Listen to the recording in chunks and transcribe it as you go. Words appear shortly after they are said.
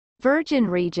Virgin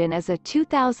Region is a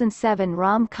 2007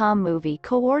 rom-com movie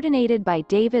coordinated by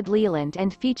David Leland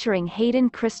and featuring Hayden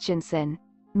Christensen,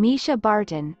 Mischa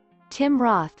Barton, Tim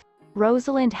Roth,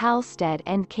 Rosalind Halstead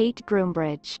and Kate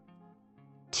Groombridge.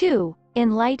 2. In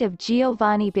light of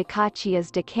Giovanni Boccaccio's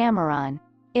Decameron,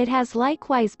 it has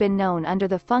likewise been known under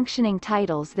the functioning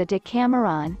titles The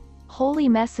Decameron, Holy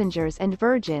Messengers and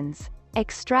Virgins,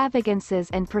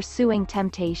 Extravagances and Pursuing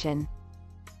Temptation.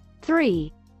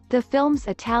 3. The film's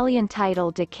Italian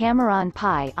title Decameron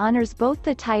Pie honors both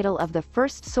the title of the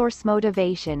first source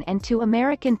motivation and to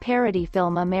American parody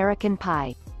film American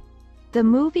Pie. The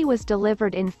movie was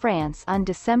delivered in France on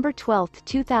December 12,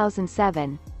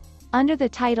 2007, under the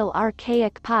title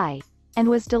Archaic Pie, and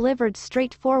was delivered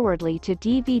straightforwardly to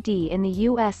DVD in the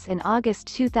US in August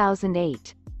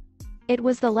 2008. It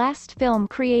was the last film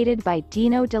created by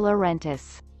Dino De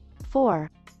Laurentiis. 4.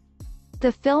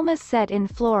 The film is set in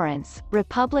Florence,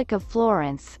 Republic of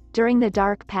Florence, during the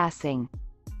Dark Passing.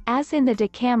 As in the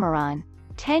Decameron,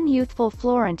 10 youthful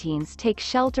Florentines take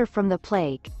shelter from the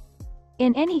plague.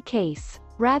 In any case,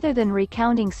 rather than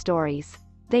recounting stories,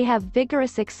 they have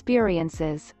vigorous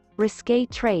experiences, risqué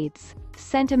trades,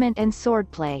 sentiment and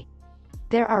swordplay.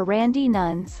 There are randy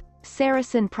nuns,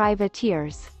 Saracen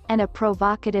privateers, and a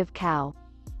provocative cow.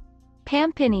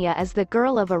 Pampinia is the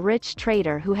girl of a rich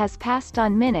trader who has passed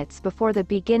on minutes before the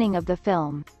beginning of the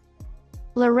film.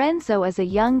 Lorenzo is a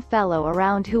young fellow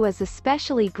around who is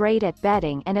especially great at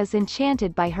betting and is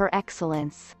enchanted by her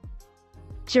excellence.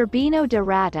 Dino De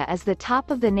Laurentiis is the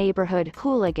top of the neighborhood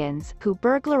hooligans who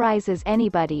burglarizes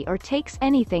anybody or takes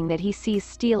anything that he sees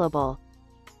stealable.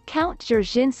 Count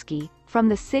Dzerzhinsky, from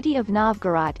the city of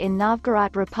Novgorod in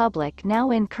Novgorod Republic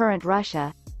now in current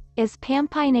Russia, is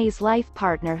Pampine's life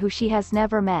partner who she has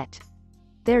never met.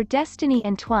 Their destiny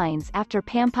entwines after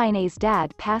Pampine's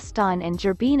dad passed on and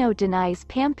Dzerzhino denies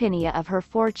Pampinia of her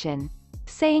fortune,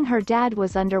 saying her dad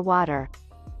was underwater.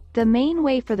 The main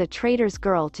way for the trader's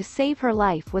girl to save her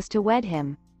life was to wed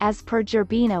him, as per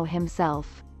Dzerzhino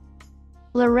himself.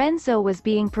 Lorenzo was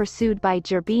being pursued by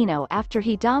Dzerzhino after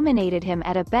he dominated him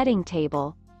at a betting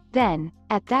table, then,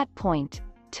 at that point,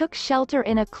 took shelter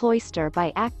in a cloister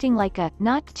by acting like a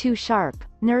not-too-sharp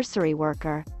nursery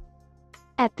worker.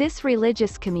 At this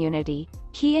religious community,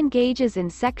 he engages in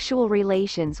sexual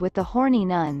relations with the horny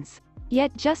nuns,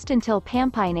 yet just until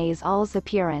Pampine's all's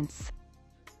appearance.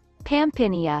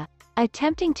 Pampinia,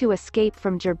 attempting to escape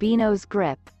from Dzerzhino's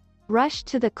grip, rushed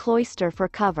to the cloister for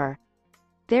cover.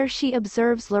 There she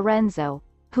observes Lorenzo,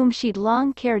 whom she'd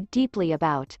long cared deeply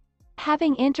about,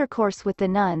 having intercourse with the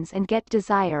nuns and get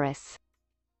desirous.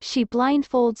 She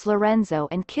blindfolds Lorenzo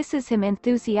and kisses him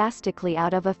enthusiastically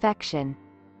out of affection.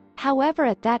 However,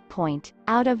 at that point,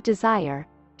 out of desire,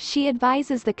 she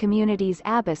advises the community's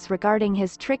abbess regarding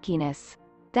his trickiness,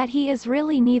 that he is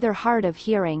really neither hard of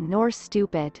hearing nor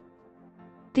stupid.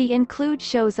 The include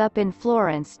shows up in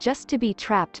Florence just to be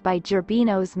trapped by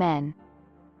Dzerzhino's men.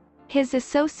 His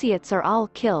associates are all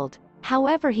killed,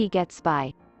 however he gets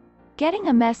by. Getting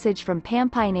a message from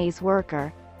Pampine's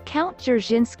worker, Count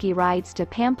Dzerzhinsky rides to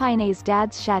Pampine's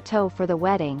dad's chateau for the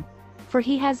wedding, for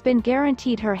he has been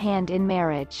guaranteed her hand in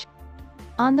marriage.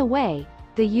 On the way,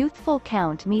 the youthful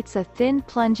count meets a thin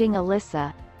plunging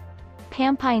Alyssa,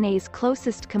 Pampine's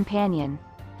closest companion,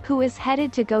 who is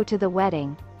headed to go to the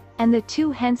wedding, and the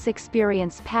two hence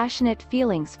experience passionate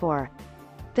feelings for.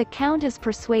 The count is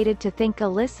persuaded to think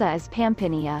Alyssa is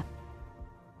Pampinia.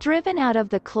 Driven out of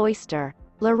the cloister,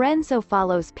 Lorenzo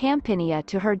follows Pampinia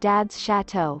to her dad's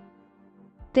chateau.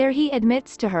 There he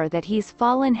admits to her that he's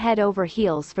fallen head over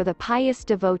heels for the pious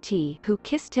devotee who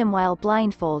kissed him while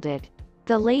blindfolded,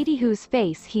 the lady whose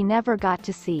face he never got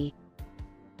to see.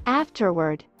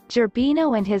 Afterward,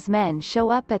 Dzerzhino and his men show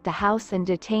up at the house and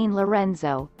detain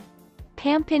Lorenzo.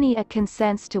 Pampinia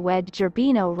consents to wed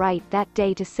Dzerzhino right that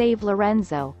day to save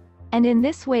Lorenzo, and in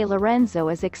this way Lorenzo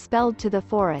is expelled to the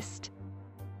forest.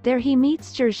 There he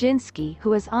meets Dzerzhinsky,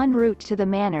 who is en route to the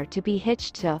manor to be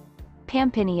hitched to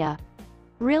Pampinia,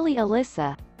 really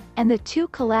Alyssa, and the two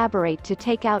collaborate to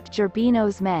take out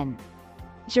Dzerzhino's men.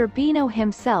 Dzerzhino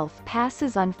himself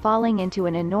passes on falling into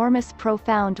an enormous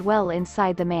profound well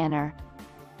inside the manor.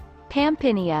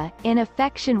 Pampinia, in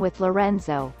affection with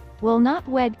Lorenzo, will not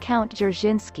wed Count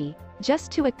Dzerzhinsky,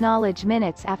 just to acknowledge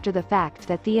minutes after the fact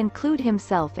that the include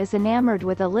himself is enamored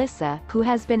with Alyssa, who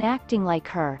has been acting like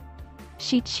her.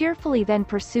 She cheerfully then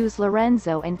pursues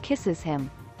Lorenzo and kisses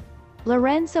him.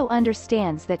 Lorenzo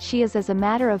understands that she is as a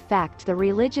matter of fact the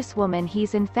religious woman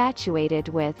he's infatuated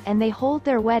with, and they hold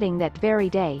their wedding that very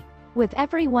day, with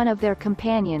every one of their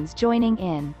companions joining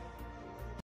in.